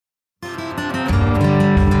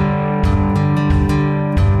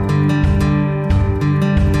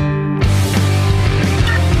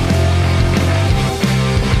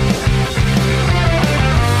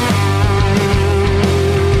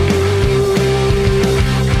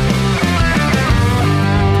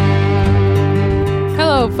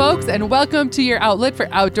and welcome to your outlet for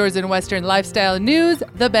outdoors and Western lifestyle news,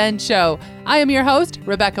 The Ben Show. I am your host,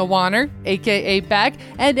 Rebecca Warner, aka Beck,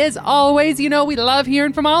 and as always, we love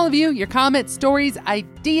hearing from all of you, your comments, stories,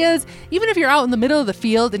 ideas. Even if you're out in the middle of the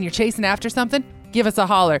field and you're chasing after something, give us a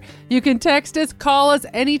holler. You can text us, call us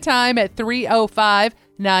anytime at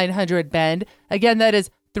 305-900-BEND. Again, that is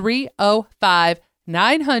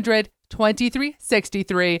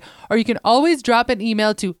 305-900-2363, or you can always drop an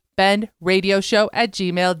email to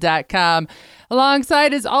bendradioshow@gmail.com.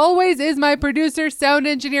 Alongside, as always, is my producer, sound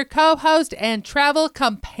engineer, co-host, and travel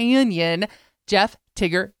companion, Jeff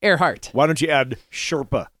Tigger Earhart. Why don't you add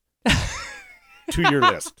Sherpa to your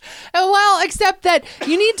list? Well, except that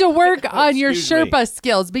you need to work on your Sherpa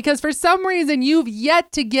skills, because for some reason you've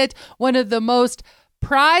yet to get one of the most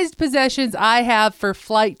prized possessions I have for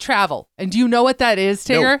flight travel. And do you know what that is,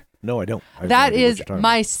 Tigger? No, I don't. That is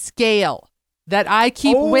my scale that I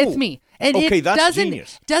keep with me. And that's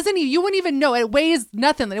genius. You wouldn't even know. It weighs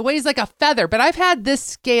nothing. It weighs like a feather. But I've had this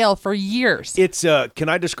scale for years. It's can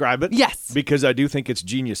I describe it? Yes. Because I do think it's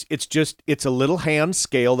genius. It's a little hand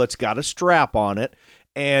scale that's got a strap on it,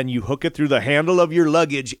 and you hook it through the handle of your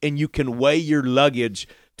luggage, and you can weigh your luggage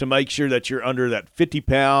to make sure that you're under that 50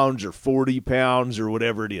 pounds or 40 pounds or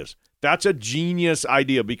whatever it is. That's a genius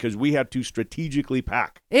idea because we had to strategically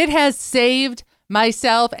pack. It has saved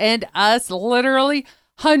myself and us literally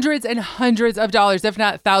hundreds and hundreds of dollars, if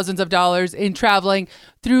not thousands of dollars, in traveling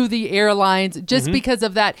through the airlines just because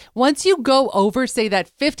of that. Once you go over, say,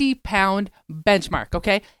 that 50-pound benchmark,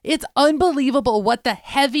 okay, it's unbelievable what the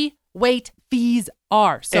heavy weight fees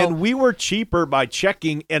are. And we were cheaper by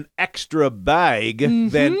checking an extra bag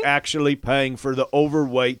than actually paying for the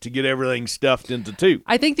overweight to get everything stuffed into two.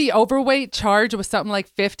 I think the overweight charge was something like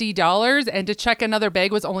 $50, and to check another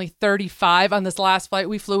bag was only $35 on this last flight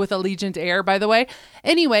we flew with Allegiant Air, by the way.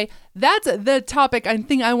 Anyway, that's the topic I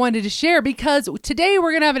think I wanted to share, because today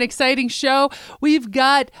we're going to have an exciting show. We've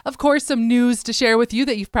got, of course, some news to share with you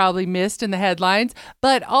that you've probably missed in the headlines,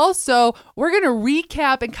 but also we're going to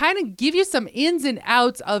recap and kind of give you some ins and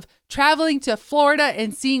outs of traveling to Florida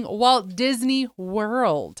and seeing Walt Disney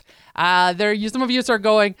World. Some of you are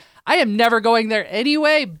going, I am never going there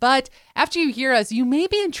anyway, but after you hear us, you may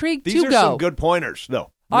be intrigued to go. These are some good pointers,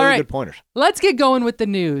 though. All right, good pointers. Let's get going with the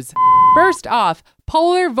news. First off,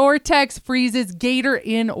 polar vortex freezes gator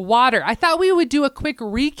in water. I thought we would do a quick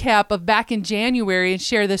recap of back in January and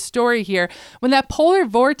share this story here. When that polar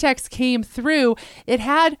vortex came through, it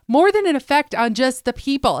had more than an effect on just the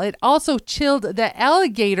people. It also chilled the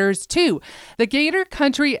alligators too. The Gator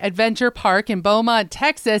Country Adventure Park in Beaumont,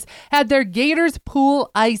 Texas, had their gators pool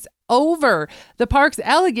ice over. The park's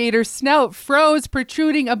alligator snout froze,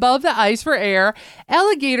 protruding above the ice for air.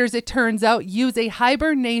 Alligators, it turns out, use a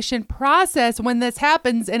hibernation process when this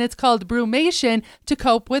happens, and it's called brumation, to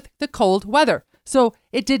cope with the cold weather. So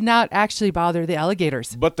it did not actually bother the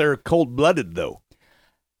alligators. But they're cold-blooded, though.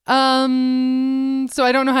 So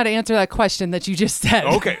I don't know how to answer that question that you just said.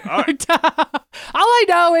 Okay, all right. All I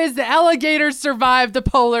know is the alligators survived the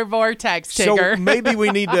polar vortex, Tigger. So maybe we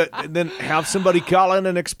need to then have somebody call in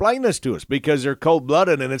and explain this to us, because they're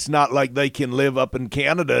cold-blooded and it's not like they can live up in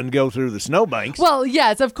Canada and go through the snowbanks. Well,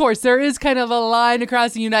 yes, of course. There is kind of a line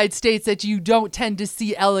across the United States that you don't tend to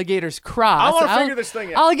see alligators cross. I want to figure this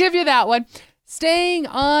thing out. I'll give you that one. Staying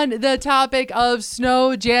on the topic of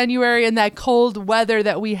snow, January, and that cold weather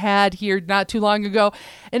that we had here not too long ago,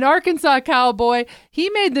 an Arkansas cowboy, he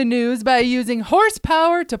made the news by using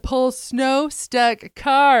horsepower to pull snow-stuck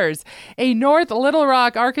cars. A North Little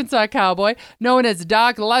Rock, Arkansas cowboy known as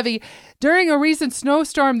Doc Levy, during a recent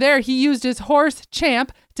snowstorm there, he used his horse,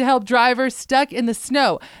 Champ, to help drivers stuck in the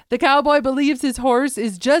snow. The cowboy believes his horse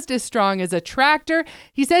is just as strong as a tractor.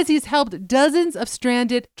 He says he's helped dozens of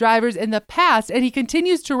stranded drivers in the past, and he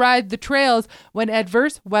continues to ride the trails when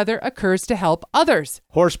adverse weather occurs to help others.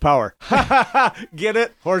 Horsepower. Get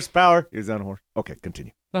it? Horsepower. Is on a horse. Okay,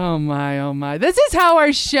 continue. Oh my, oh my. This is how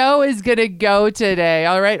our show is going to go today,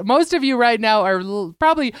 all right? Most of you right now are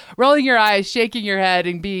probably rolling your eyes, shaking your head,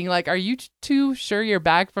 and being like, are you too sure you're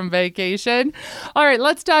back from vacation? All right,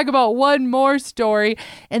 let's talk about one more story,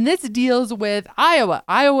 and this deals with Iowa.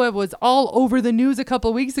 Iowa was all over the news a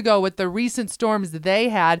couple weeks ago with the recent storms they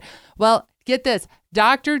had. Well, get this.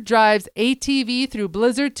 Doctor drives ATV through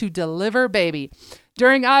blizzard to deliver baby.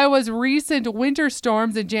 During Iowa's recent winter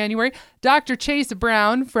storms in January, Dr. Chase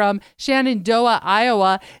Brown from Shenandoah,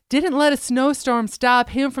 Iowa, didn't let a snowstorm stop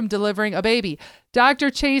him from delivering a baby. Dr.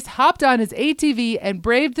 Chase hopped on his ATV and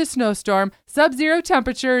braved the snowstorm, sub-zero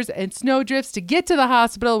temperatures, and snowdrifts to get to the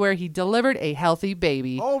hospital where he delivered a healthy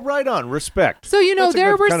baby. Oh, right on. Respect. So, That's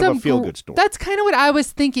there were kind some of a feel-good story. That's kind of what I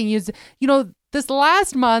was thinking is, this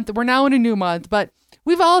last month, we're now in a new month, but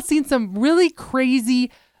we've all seen some really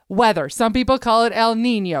crazy weather. Some people call it El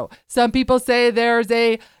Nino. Some people say there's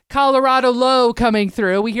a Colorado low coming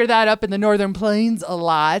through. We hear that up in the Northern Plains a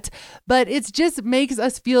lot, but it just makes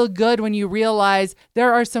us feel good when you realize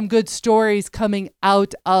there are some good stories coming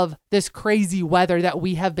out of this crazy weather that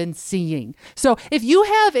we have been seeing. So if you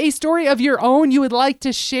have a story of your own you would like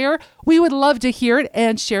to share, we would love to hear it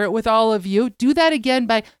and share it with all of you. Do that again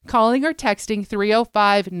by calling or texting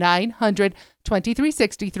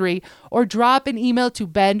 305-900-2363 or drop an email to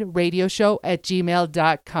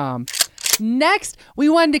bendradioshow@gmail.com. Next, we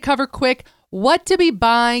wanted to cover quick what to be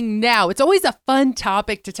buying now. It's always a fun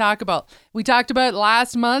topic to talk about. We talked about it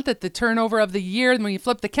last month at the turnover of the year when you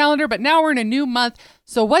flip the calendar, but now we're in a new month.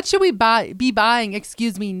 So what should we be buying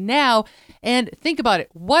now? And think about it.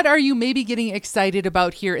 What are you maybe getting excited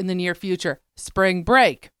about here in the near future? Spring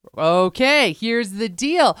break. Okay, here's the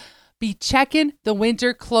deal. Be checking the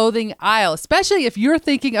winter clothing aisle, especially if you're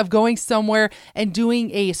thinking of going somewhere and doing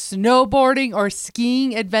a snowboarding or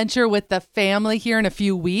skiing adventure with the family here in a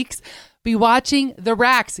few weeks. Be watching the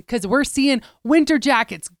racks because we're seeing winter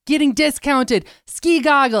jackets getting discounted, ski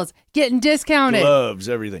goggles getting discounted. Gloves,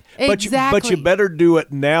 everything. Exactly. But you better do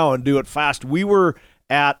it now and do it fast. We were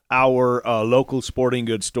at our local sporting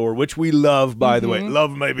goods store, which we love, by the way.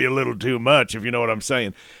 Love maybe a little too much, if you know what I'm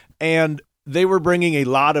saying. And they were bringing a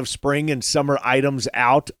lot of spring and summer items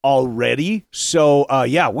out already. So,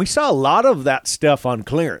 we saw a lot of that stuff on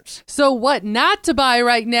clearance. So what not to buy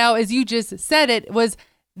right now, as you just said it, was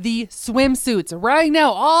the swimsuits. Right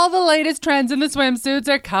now, all the latest trends in the swimsuits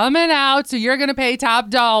are coming out, so you're going to pay top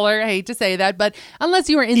dollar. I hate to say that, but unless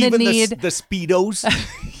you are in the need. The Speedos.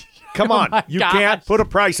 Come on. You can't put a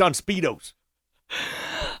price on Speedos.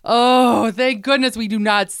 Oh, thank goodness we do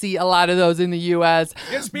not see a lot of those in the U.S.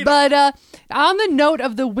 But on the note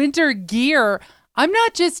of the winter gear, I'm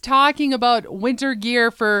not just talking about winter gear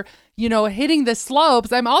for, hitting the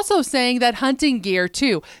slopes. I'm also saying that hunting gear,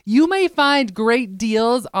 too. You may find great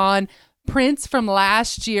deals on prints from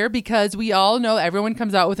last year because we all know everyone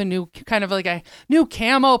comes out with a new kind of like a new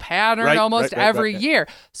camo pattern every year.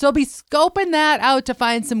 So be scoping that out to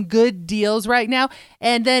find some good deals right now.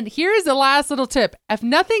 And then here's the last little tip. If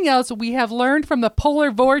nothing else, we have learned from the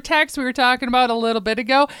polar vortex we were talking about a little bit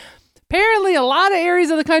ago. Apparently, a lot of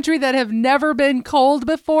areas of the country that have never been cold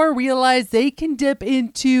before realize they can dip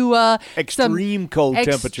into extreme cold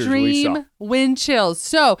temperatures. Extreme wind chills.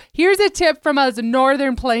 So here's a tip from us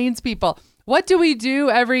Northern Plains people. What do we do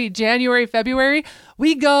every January, February?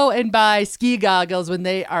 We go and buy ski goggles when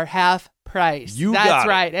they are half price. That's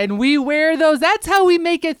right. And we wear those. That's how we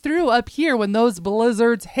make it through up here when those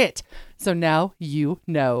blizzards hit. So now you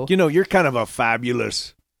know. You're kind of a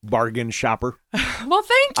fabulous bargain shopper. Well,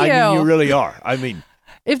 thank you. I mean, you really are. I mean,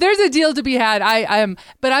 if there's a deal to be had, I am.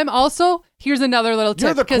 But I'm also, here's another little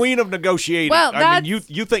tip. You're the queen of negotiating. Well, I mean,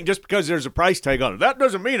 you think just because there's a price tag on it, that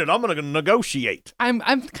doesn't mean it. I'm going to negotiate. I'm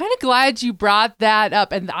kind of glad you brought that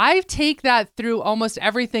up. And I take that through almost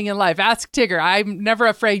everything in life. Ask Tigger. I'm never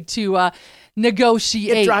afraid to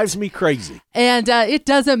negotiate. It drives me crazy. And it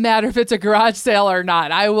doesn't matter if it's a garage sale or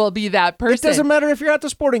not. I will be that person. It doesn't matter if you're at the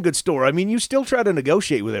sporting goods store. I mean, you still try to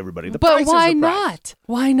negotiate with everybody. But why not?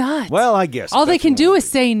 Why not? Well, I guess. All they can do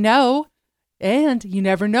is say no. And you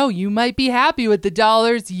never know. You might be happy with the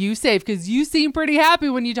dollars you save because you seem pretty happy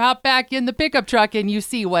when you hop back in the pickup truck and you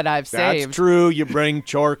see what I've saved. That's true. You bring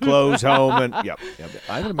chore clothes home and yep.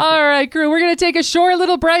 All right, crew. We're going to take a short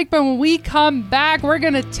little break, but when we come back, we're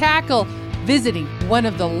going to tackle visiting one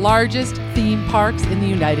of the largest theme parks in the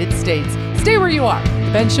United States. Stay where you are.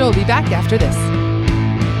 The Ben Show will be back after this.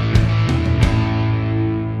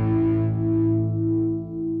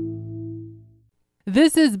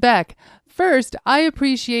 This is Beck. First, I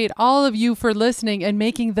appreciate all of you for listening and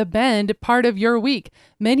making The Bend part of your week.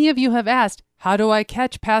 Many of you have asked, how do I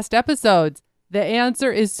catch past episodes? The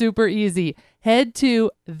answer is super easy. Head to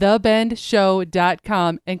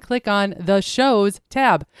thebendshow.com and click on the Shows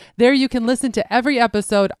tab. There you can listen to every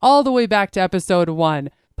episode all the way back to episode 1.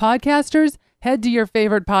 Podcasters, head to your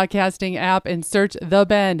favorite podcasting app and search The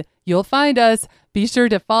Bend. You'll find us. Be sure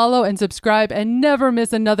to follow and subscribe and never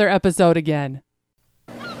miss another episode again.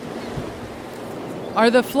 Are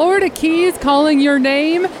the Florida Keys calling your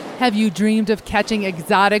name? Have you dreamed of catching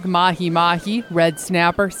exotic mahi-mahi, red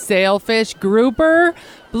snapper, sailfish, grouper?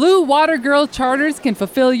 Blue Water Girl Charters can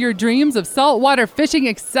fulfill your dreams of saltwater fishing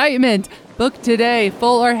excitement. Book today,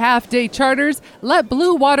 full or half-day charters. Let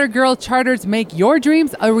Blue Water Girl Charters make your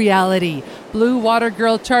dreams a reality. Blue Water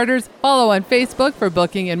Girl Charters. Follow on Facebook for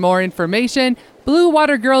booking and more information. Blue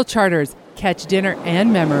Water Girl Charters. Catch dinner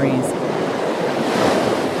and memories.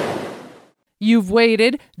 You've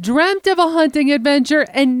waited, dreamt of a hunting adventure,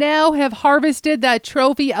 and now have harvested that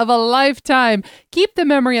trophy of a lifetime. Keep the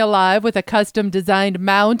memory alive with a custom-designed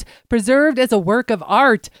mount, preserved as a work of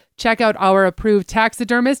art. Check out our approved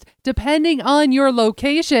taxidermist depending on your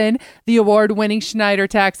location. The award-winning Schneider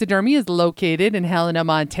Taxidermy is located in Helena,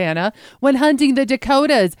 Montana. When hunting the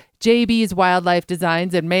Dakotas, JB's Wildlife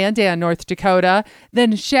Designs in Mandan, North Dakota.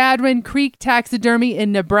 Then Shadron Creek Taxidermy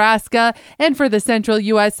in Nebraska. And for the Central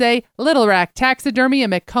USA, Little Rack Taxidermy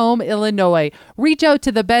in Macomb, Illinois. Reach out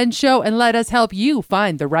to The Ben Show and let us help you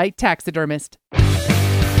find the right taxidermist.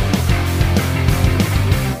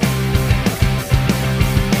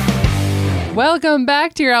 Welcome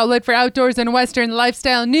back to your outlet for outdoors and Western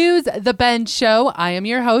lifestyle news, The Ben Show. I am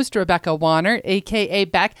your host, Rebecca Warner, a.k.a.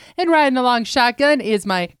 Beck, and riding along shotgun is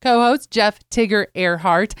my co-host, Jeff Tigger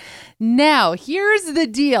Earhart. Now, here's the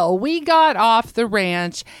deal. We got off the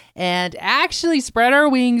ranch and actually spread our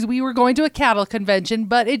wings. We were going to a cattle convention,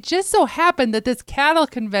 but it just so happened that this cattle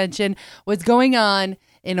convention was going on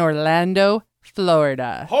in Orlando,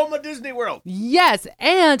 Florida. Home of Disney World. Yes,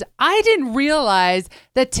 and I didn't realize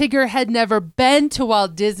that Tigger had never been to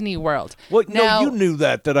Walt Disney World. Well, now, no, you knew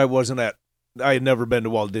that I had never been to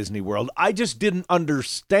Walt Disney World. I just didn't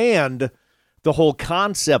understand the whole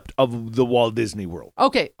concept of the Walt Disney World.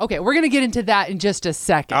 Okay, we're going to get into that in just a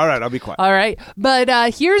second. All right, I'll be quiet. All right,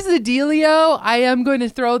 but here's the dealio. I am going to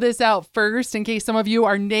throw this out first in case some of you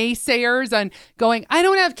are naysayers on going, I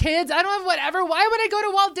don't have kids, I don't have whatever, why would I go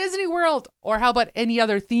to Walt Disney World? Or how about any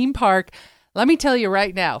other theme park? Let me tell you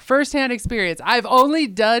right now, firsthand experience, I've only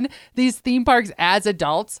done these theme parks as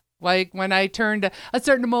adults. Like when I turned a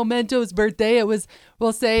certain memento's birthday, it was,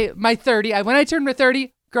 we'll say, my 30. When I turned my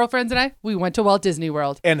 30, girlfriends and I, we went to Walt Disney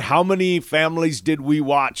World. And how many families did we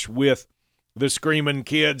watch with the screaming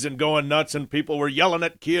kids and going nuts, and people were yelling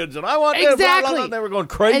at kids, and I want this, exactly. Blah, blah, blah. They were going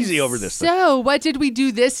crazy over this thing. So what did we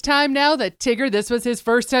do this time now that Tigger, this was his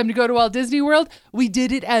first time to go to Walt Disney World? We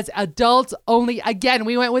did it as adults only. Again,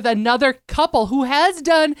 we went with another couple who has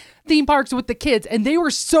done theme parks with the kids, and they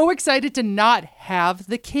were so excited to not have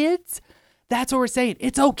the kids. That's what we're saying.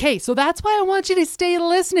 It's okay. So that's why I want you to stay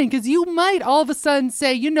listening, because you might all of a sudden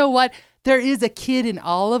say, you know what? There is a kid in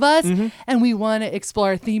all of us, and we want to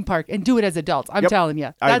explore a theme park and do it as adults. I'm telling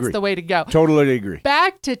you, that's the way to go. Totally agree.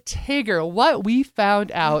 Back to Tigger. What we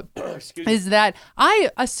found out is that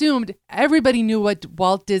I assumed everybody knew what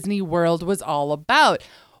Walt Disney World was all about.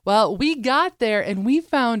 Well, we got there and we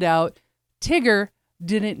found out Tigger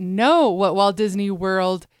didn't know what Walt Disney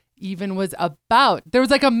World even was about. There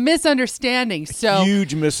was like a misunderstanding. So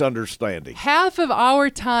huge misunderstanding. Half of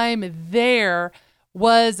our time there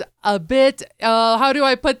was a bit, how do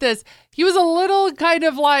I put this? He was a little kind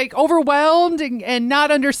of like overwhelmed and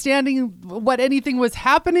not understanding what anything was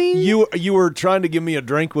happening. You were trying to give me a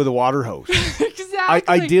drink with a water hose. Exactly.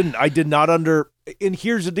 I did not and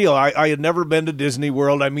here's the deal. I had never been to Disney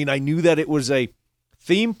World. I mean, I knew that it was a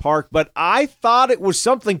theme park, but I thought it was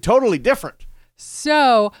something totally different.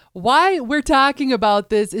 So why we're talking about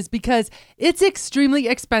this is because it's extremely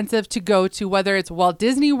expensive to go to, whether it's Walt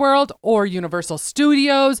Disney World or Universal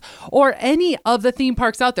Studios or any of the theme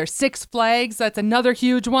parks out there. Six Flags, that's another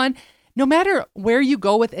huge one. No matter where you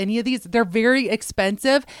go with any of these, they're very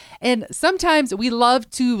expensive. And sometimes we love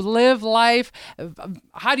to live life.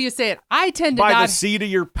 How do you say it? I tend to by not. the seat of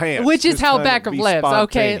your pants. Which is how Becker lives.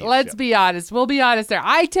 Okay, let's yeah. be honest. We'll be honest there.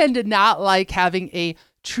 I tend to not like having a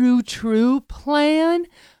true plan,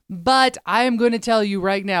 but I am going to tell you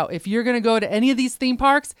right now, if you're going to go to any of these theme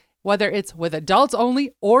parks, whether it's with adults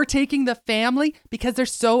only or taking the family, because they're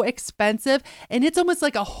so expensive and it's almost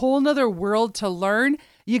like a whole nother world to learn,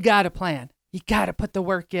 you got to plan. You got to put the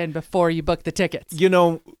work in before you book the tickets. You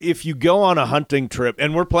know, if you go on a hunting trip,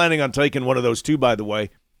 and we're planning on taking one of those too, by the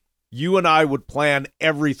way, you and I would plan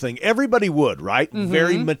everything. Everybody would, right?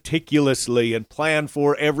 Very meticulously, and plan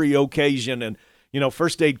for every occasion and, you know,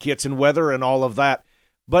 first aid kits and weather and all of that.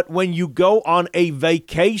 But when you go on a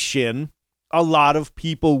vacation, a lot of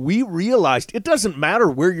people, we realized it doesn't matter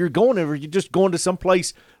where you're going. If you're just going to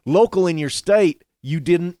someplace local in your state, you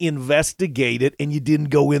didn't investigate it and you didn't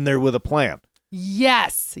go in there with a plan.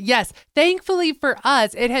 Yes. Thankfully for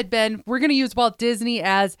us, it had been, we're going to use Walt Disney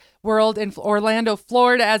as World in Orlando,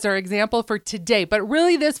 Florida as our example for today. But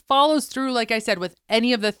really this follows through, like I said, with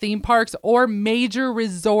any of the theme parks or major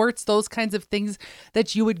resorts, those kinds of things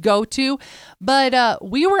that you would go to. But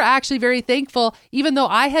we were actually very thankful, even though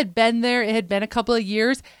I had been there, it had been a couple of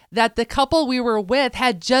years, that the couple we were with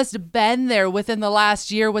had just been there within the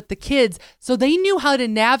last year with the kids. So they knew how to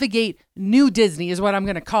navigate New Disney is what I'm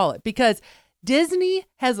going to call it, because Disney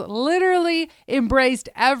has literally embraced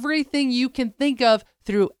everything you can think of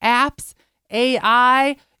through apps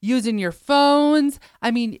AI, using your phones.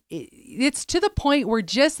 I mean, it's to the point where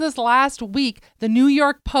just this last week, the New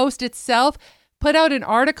York Post itself put out an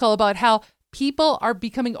article about how people are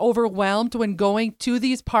becoming overwhelmed when going to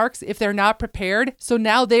these parks if they're not prepared. So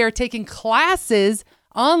now they are taking classes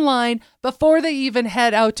online before they even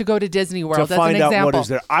head out to go to Disney World. To find out what is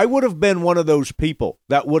there. I would have been one of those people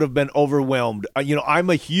that would have been overwhelmed. I'm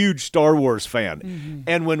a huge Star Wars fan. Mm-hmm.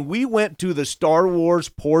 And when we went to the Star Wars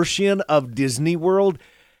portion of Disney World,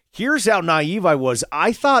 here's how naive I was.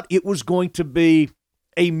 I thought it was going to be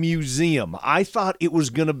a museum. I thought it was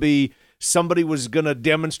going to be somebody was going to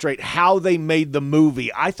demonstrate how they made the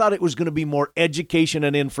movie. I thought it was going to be more education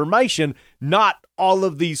and information, not all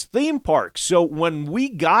of these theme parks. So when we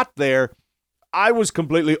got there, I was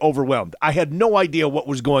completely overwhelmed. I had no idea what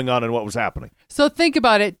was going on and what was happening. So think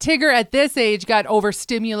about it. Tigger at this age got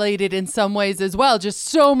overstimulated in some ways as well. Just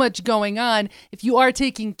so much going on. If you are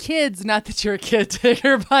taking kids, not that you're a kid,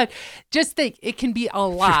 Tigger, but just think it can be a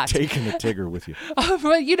lot. You're taking a Tigger with you.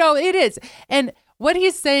 But, it is. And what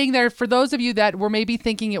he's saying there, for those of you that were maybe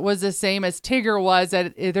thinking it was the same as Tigger was,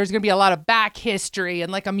 that there's going to be a lot of back history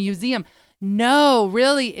and like a museum. No,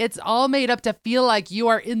 really, it's all made up to feel like you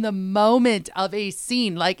are in the moment of a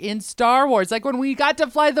scene, like in Star Wars, like when we got to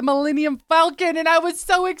fly the Millennium Falcon, and I was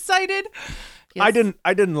so excited. Yes.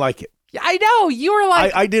 I didn't like it. I know you were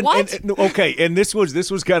like, I didn't. What? Okay, and this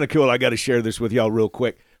was kind of cool. I got to share this with y'all real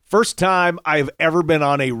quick. First time I've ever been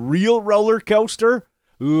on a real roller coaster.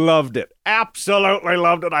 Loved it. Absolutely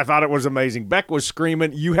loved it. I thought it was amazing. Beck was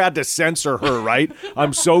screaming. You had to censor her, right?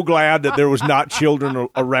 I'm so glad that there was not children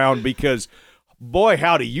around because, boy,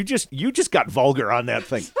 howdy, you just got vulgar on that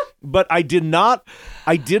thing. But I did not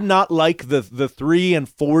like the 3 and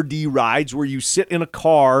 4D rides where you sit in a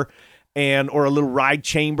car or a little ride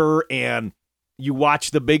chamber and you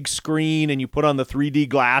watch the big screen and you put on the 3D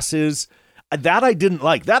glasses. That I didn't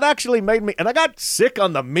like. That actually made me, and I got sick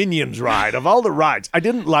on the Minions ride of all the rides. I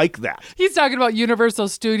didn't like that. He's talking about Universal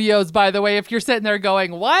Studios, by the way. If you're sitting there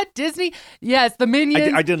going, what? Disney? Yes, the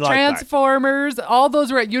Minions, I didn't like Transformers, all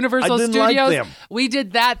those were at Universal Studios. Like them. We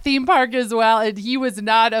did that theme park as well, and he was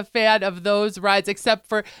not a fan of those rides, except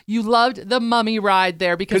for you loved the Mummy ride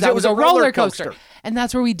there because that was a roller coaster. And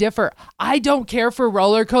that's where we differ. I don't care for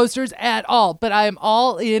roller coasters at all, but I am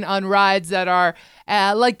all in on rides that are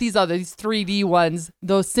like these 3D ones,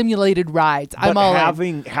 those simulated rides. I'm all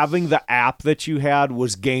in. Having the app that you had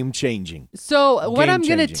was game changing. So what I'm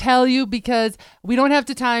going to tell you, because we don't have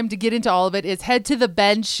the time to get into all of it, is head to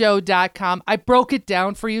thebendshow.com. I broke it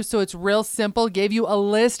down for you, so it's real simple. Gave you a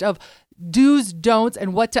list of do's, don'ts,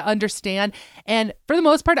 and what to understand. And for the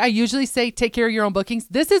most part, I usually say take care of your own bookings.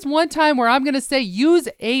 This is one time where I'm going to say use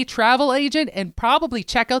a travel agent and probably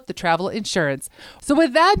check out the travel insurance. So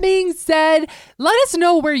with that being said, let us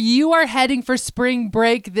know where you are heading for spring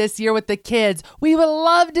break this year with the kids. We would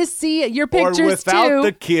love to see your pictures too. Or without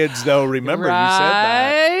the kids, though. Remember, you said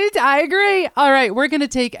that. I agree. All right, we're going to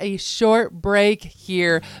take a short break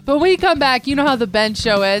here. But when we come back, you know how the Ben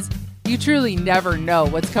Show is. You truly never know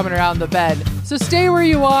what's coming around the bend. So stay where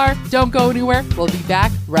you are. Don't go anywhere. We'll be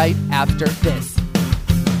back right after this.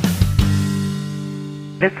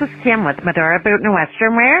 This is Kim with Medora Boot and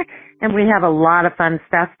Western Wear, and we have a lot of fun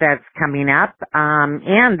stuff that's coming up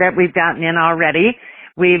and that we've gotten in already.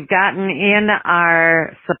 We've gotten in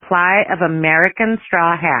our supply of American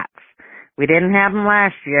straw hats. We didn't have them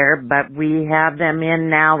last year, but we have them in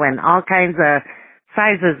now in all kinds of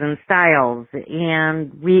sizes and styles.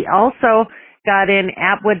 And we also got in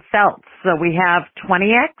Atwood felts. So we have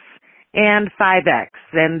 20X and 5X,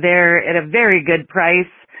 and they're at a very good price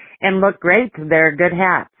and look great. They're good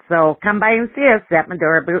hats. So come by and see us at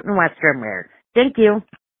Medora Boot and Western Wear. Thank you.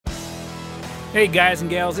 Hey guys and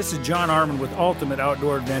gals, this is John Arman with Ultimate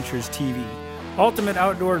Outdoor Adventures TV. Ultimate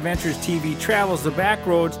Outdoor Adventures TV travels the back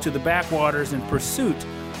roads to the backwaters in pursuit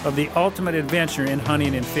of the ultimate adventure in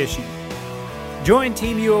hunting and fishing. Join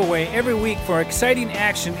Team UOA every week for exciting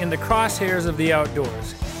action in the crosshairs of the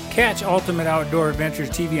outdoors. Catch Ultimate Outdoor Adventures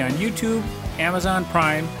TV on YouTube, Amazon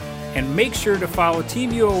Prime, and make sure to follow Team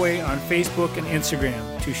UOA on Facebook and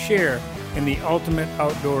Instagram to share in the ultimate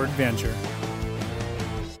outdoor adventure.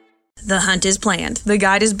 The hunt is planned, the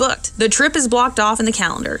guide is booked, the trip is blocked off in the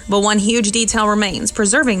calendar, but one huge detail remains,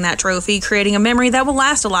 preserving that trophy, creating a memory that will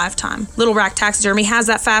last a lifetime. Little Rack Taxidermy has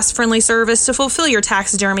that fast, friendly service to fulfill your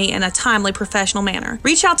taxidermy in a timely, professional manner.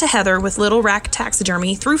 Reach out to Heather with Little Rack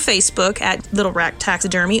Taxidermy through Facebook at Little Rack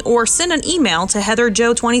Taxidermy or send an email to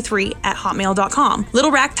heatherjoe23@hotmail.com.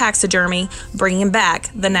 Little Rack Taxidermy, bringing back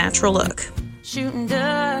the natural look. Shooting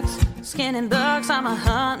ducks, skinning bucks, I'm a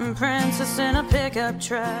hunting princess in a pickup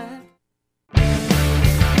truck.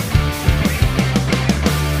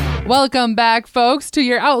 Welcome back, folks, to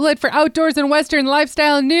your outlet for outdoors and Western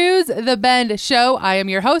lifestyle news, The Bend Show. I am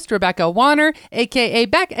your host, Rebecca Warner, a.k.a.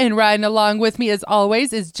 Beck, and riding along with me, as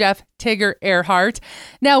always, is Jeff Tigger Earhart.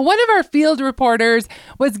 Now, one of our field reporters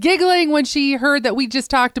was giggling when she heard that we just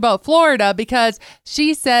talked about Florida because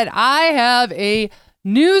she said, I have a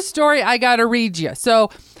news story I got to read you. So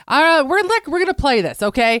we're going to play this,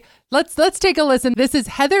 okay? Let's take a listen. This is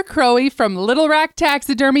Heather Crowey from Little Rock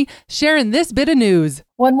Taxidermy sharing this bit of news.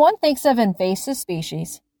 When one thinks of invasive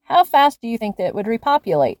species, how fast do you think that it would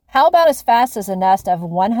repopulate? How about as fast as a nest of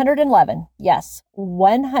 111? Yes,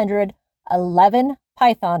 111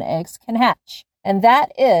 python eggs can hatch. And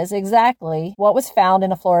that is exactly what was found in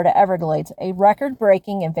the Florida Everglades, a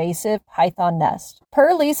record-breaking invasive python nest.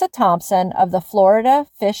 Per Lisa Thompson of the Florida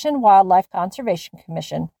Fish and Wildlife Conservation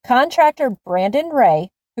Commission, contractor Brandon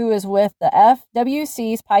Ray, who is with the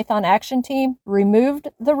FWC's Python Action Team, removed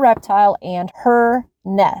the reptile and her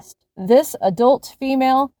nest. This adult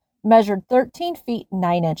female measured 13 feet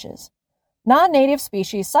 9 inches. Non-native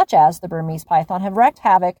species such as the Burmese python have wreaked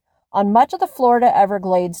havoc on much of the Florida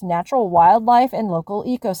Everglades' natural wildlife and local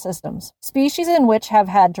ecosystems. Species in which have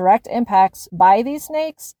had direct impacts by these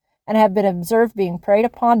snakes and have been observed being preyed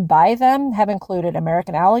upon by them have included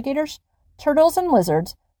American alligators, turtles, and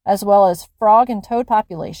lizards, as well as frog and toad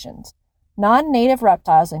populations. Non-native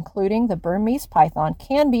reptiles, including the Burmese python,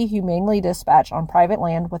 can be humanely dispatched on private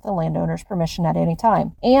land with the landowner's permission at any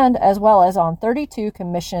time, and as well as on 32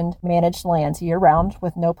 commissioned managed lands year-round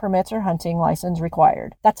with no permits or hunting license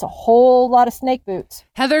required. That's a whole lot of snake boots.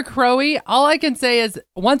 Heather Crowey, all I can say is,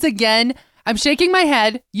 once again, I'm shaking my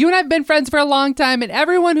head. You and I have been friends for a long time, and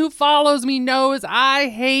everyone who follows me knows I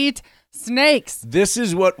hate snakes. This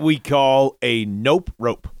is what we call a nope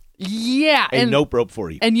rope. Yeah. A nope rope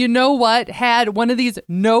for you. And you know what? Had one of these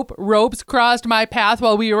nope ropes crossed my path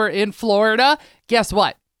while we were in Florida, guess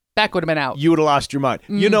what? Beck would have been out. You would have lost your mind.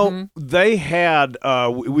 Mm-hmm. You know, they had,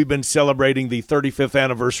 we've been celebrating the 35th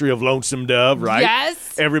anniversary of Lonesome Dove, right?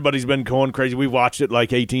 Yes. Everybody's been going crazy. We've watched it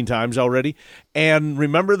like 18 times already. And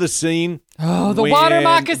remember the scene? Oh, the water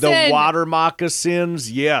moccasin. The water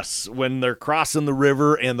moccasins, yes. When they're crossing the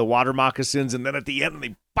river and the water moccasins, and then at the end,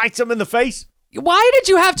 they bites them in the face. Why did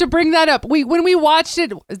you have to bring that up? When we watched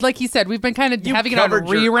it, like you said, we've been kind of having it on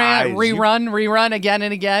rerun again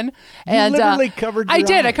and again. And literally covered your I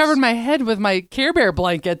did. eyes. I covered my head with my Care Bear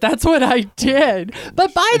blanket. That's what I did.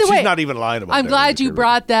 But by the way, she's not even lying about I'm that. glad you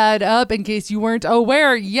brought that up in case you weren't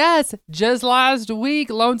aware. Yes, just last week,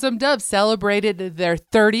 Lonesome Dove celebrated their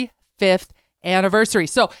 35th anniversary.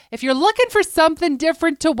 So if you're looking for something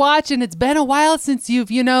different to watch, and it's been a while since you've,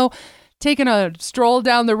 taking a stroll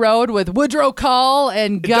down the road with Woodrow Call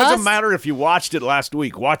and Gus. It doesn't matter if you watched it last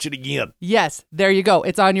week. Watch it again. Yes, there you go.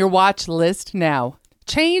 It's on your watch list now.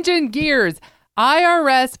 Changing gears.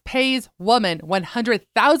 IRS pays woman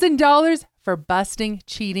 $100,000 for busting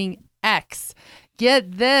cheating ex.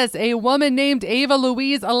 Get this. A woman named Ava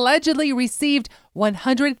Louise allegedly received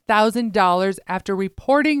 $100,000 after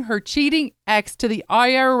reporting her cheating ex to the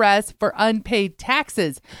IRS for unpaid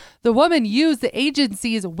taxes. The woman used the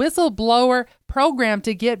agency's whistleblower program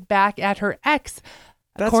to get back at her ex.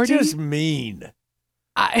 That's just mean.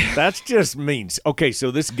 That's just mean. Okay,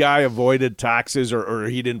 so this guy avoided taxes or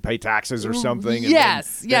he didn't pay taxes or something. And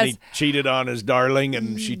yes. Then he cheated on his darling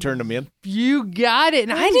and she turned him in. You got it.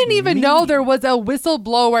 And I didn't even know there was a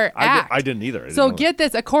whistleblower act. I didn't either. So get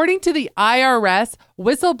this. According to the IRS,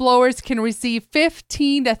 whistleblowers can receive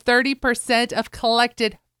 15 to 30% of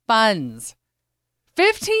collected funds.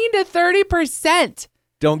 15 to 30%.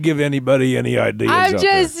 Don't give anybody any ideas. I'm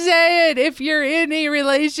just saying, if you're in a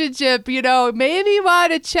relationship, maybe you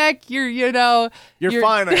want to check your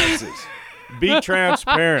finances. Be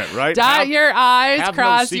transparent, right? Dot your I's,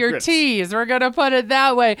 cross your T's. We're going to put it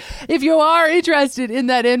that way. If you are interested in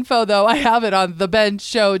that info, though, I have it on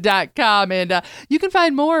thebendshow.com, and you can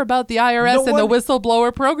find more about the IRS and the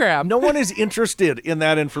whistleblower program. No one is interested in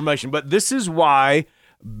that information, but this is why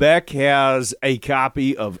Beck has a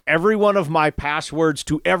copy of every one of my passwords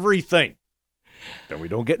to everything, then we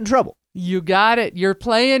don't get in trouble. You got it. You're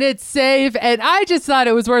playing it safe. And I just thought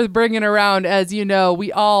it was worth bringing around. As you know,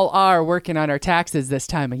 we all are working on our taxes this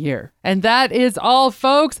time of year. And that is all,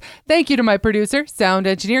 folks. Thank you to my producer, sound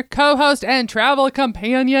engineer, co-host, and travel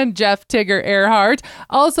companion, Jeff Tigger Earhart.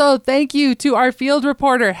 Also, thank you to our field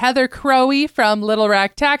reporter, Heather Crowey from Little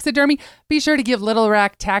Rock Taxidermy. Be sure to give Little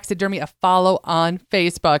Rock Taxidermy a follow on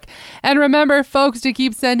Facebook. And remember, folks, to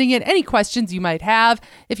keep sending in any questions you might have.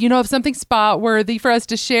 If you know of something spot-worthy for us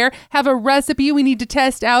to share, have a recipe we need to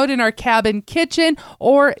test out in our cabin kitchen,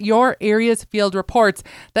 or your area's field reports.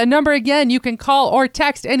 The number, again, you can call or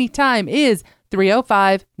text anytime is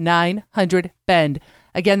 305-900-BEND.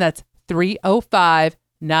 Again, that's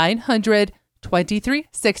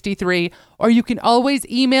 305-900-2363. Or you can always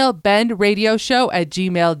email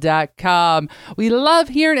bendradioshow@gmail.com. We love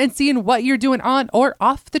hearing and seeing what you're doing on or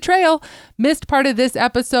off the trail. Missed part of this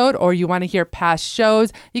episode, or you want to hear past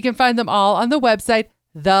shows, you can find them all on the website,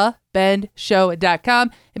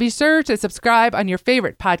 thebendshow.com, and be sure to subscribe on your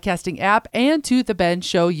favorite podcasting app and to the Ben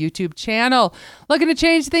Show YouTube channel. Looking to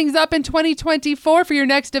change things up in 2024 for your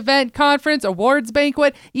next event, conference, awards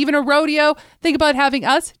banquet, even a rodeo? Think about having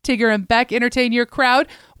us, Tigger and Beck, entertain your crowd.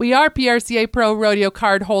 We are PRCA Pro Rodeo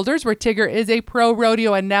card holders, where Tigger is a pro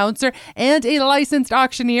rodeo announcer and a licensed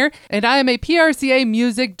auctioneer, and I am a PRCA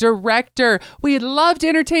music director. We'd love to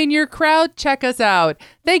entertain your crowd. Check us out.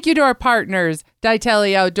 Thank you to our partners,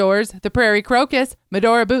 Ditelli Outdoors, The Prairie Crocus,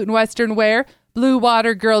 Medora Boot and Western Wear, Blue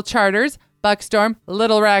Water Girl Charters, Buckstorm,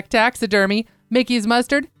 Little Rack Taxidermy, Mickey's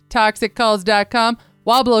Mustard, ToxicCalls.com,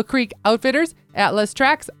 Wobblo Creek Outfitters, Atlas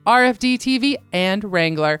Tracks, RFD TV, and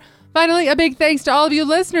Wrangler. Finally, a big thanks to all of you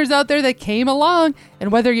listeners out there that came along. And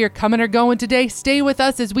whether you're coming or going today, stay with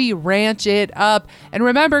us as we ranch it up. And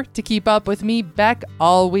remember to keep up with me, Beck,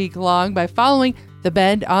 all week long by following The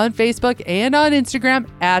Bend on Facebook and on Instagram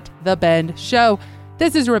at The Bend Show.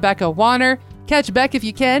 This is Rebecca Warner. Catch Beck if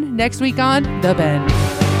you can next week on The Bend.